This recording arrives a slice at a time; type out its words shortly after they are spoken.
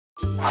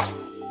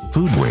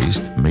Food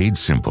waste made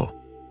simple.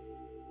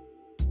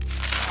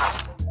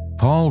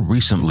 Paul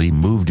recently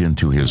moved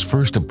into his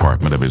first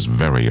apartment of his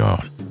very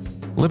own.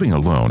 Living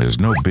alone is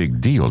no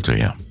big deal to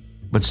him,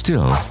 but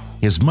still,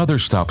 his mother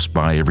stops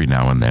by every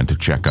now and then to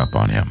check up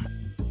on him.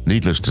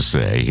 Needless to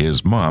say,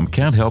 his mom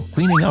can't help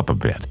cleaning up a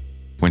bit.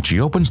 When she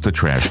opens the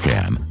trash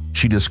can,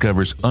 she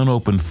discovers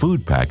unopened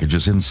food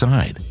packages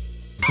inside.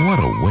 What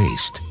a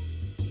waste!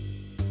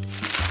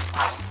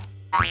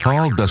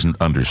 Paul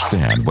doesn't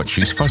understand what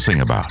she's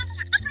fussing about.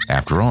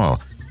 After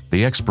all,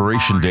 the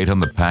expiration date on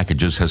the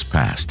packages has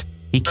passed.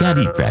 He can't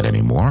eat that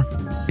anymore.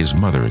 His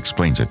mother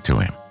explains it to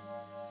him.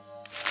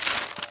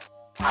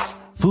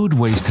 Food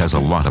waste has a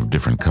lot of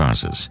different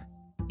causes.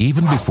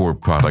 Even before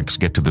products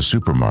get to the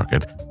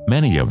supermarket,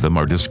 many of them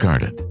are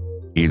discarded.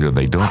 Either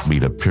they don't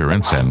meet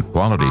appearance and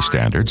quality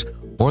standards,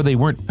 or they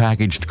weren't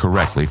packaged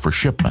correctly for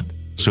shipment,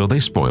 so they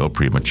spoil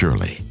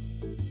prematurely.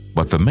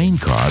 But the main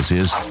cause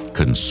is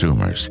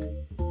consumers.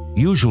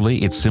 Usually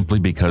it's simply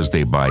because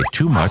they buy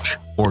too much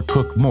or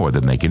cook more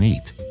than they can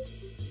eat.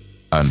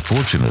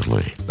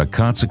 Unfortunately, the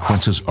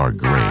consequences are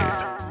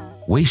grave.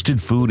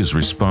 Wasted food is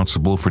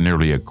responsible for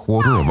nearly a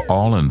quarter of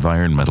all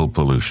environmental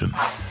pollution.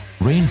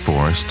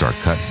 Rainforests are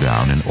cut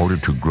down in order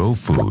to grow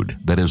food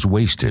that is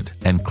wasted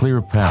and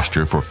clear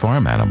pasture for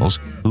farm animals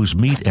whose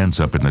meat ends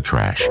up in the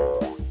trash.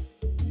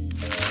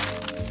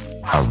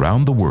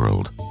 Around the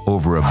world,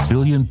 over 1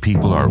 billion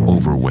people are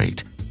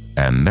overweight,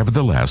 and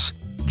nevertheless,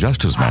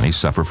 just as many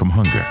suffer from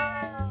hunger.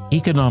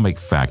 Economic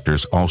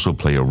factors also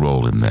play a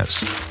role in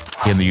this.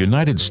 In the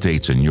United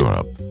States and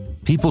Europe,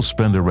 people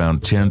spend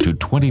around 10 to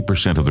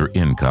 20% of their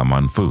income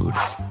on food.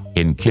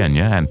 In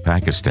Kenya and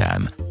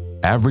Pakistan,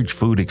 average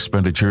food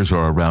expenditures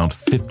are around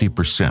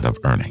 50% of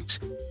earnings.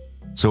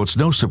 So it's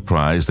no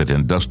surprise that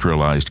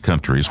industrialized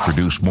countries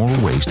produce more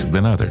waste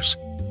than others.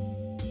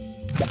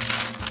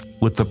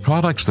 With the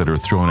products that are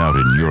thrown out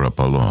in Europe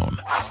alone,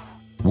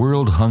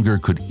 world hunger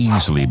could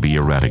easily be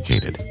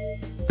eradicated.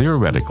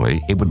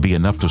 Theoretically, it would be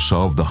enough to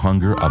solve the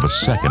hunger of a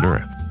second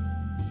Earth.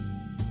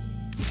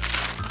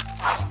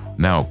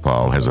 Now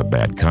Paul has a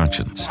bad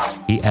conscience.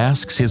 He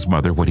asks his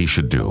mother what he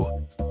should do.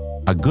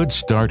 A good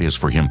start is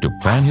for him to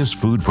plan his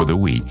food for the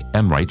week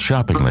and write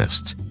shopping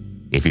lists.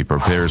 If he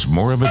prepares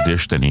more of a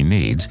dish than he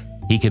needs,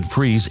 he can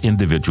freeze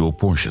individual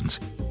portions.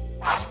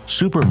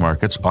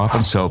 Supermarkets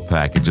often sell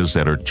packages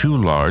that are too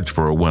large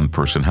for a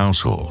one-person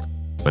household.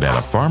 But at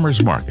a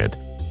farmer's market,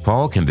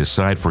 Paul can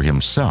decide for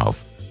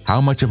himself how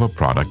much of a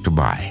product to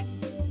buy.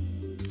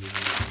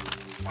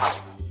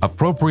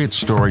 Appropriate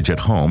storage at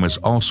home is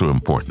also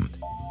important.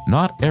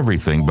 Not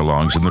everything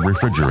belongs in the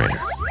refrigerator.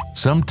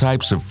 Some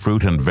types of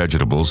fruit and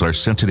vegetables are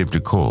sensitive to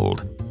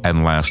cold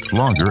and last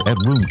longer at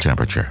room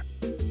temperature.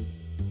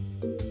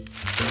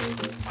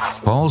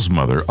 Paul's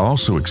mother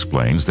also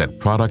explains that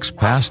products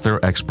past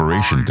their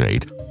expiration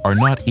date are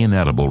not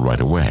inedible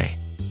right away.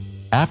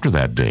 After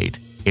that date,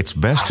 it's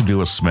best to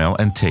do a smell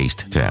and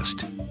taste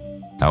test.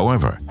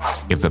 However,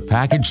 if the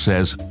package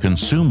says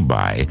 "consume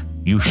by,"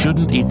 you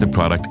shouldn't eat the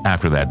product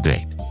after that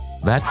date.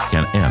 That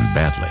can end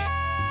badly.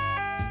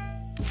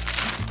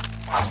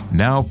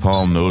 Now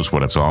Paul knows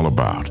what it's all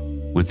about.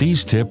 With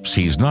these tips,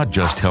 he's not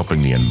just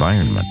helping the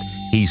environment,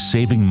 he's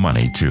saving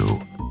money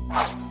too.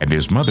 And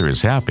his mother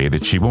is happy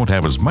that she won't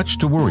have as much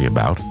to worry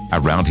about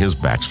around his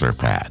bachelor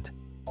pad.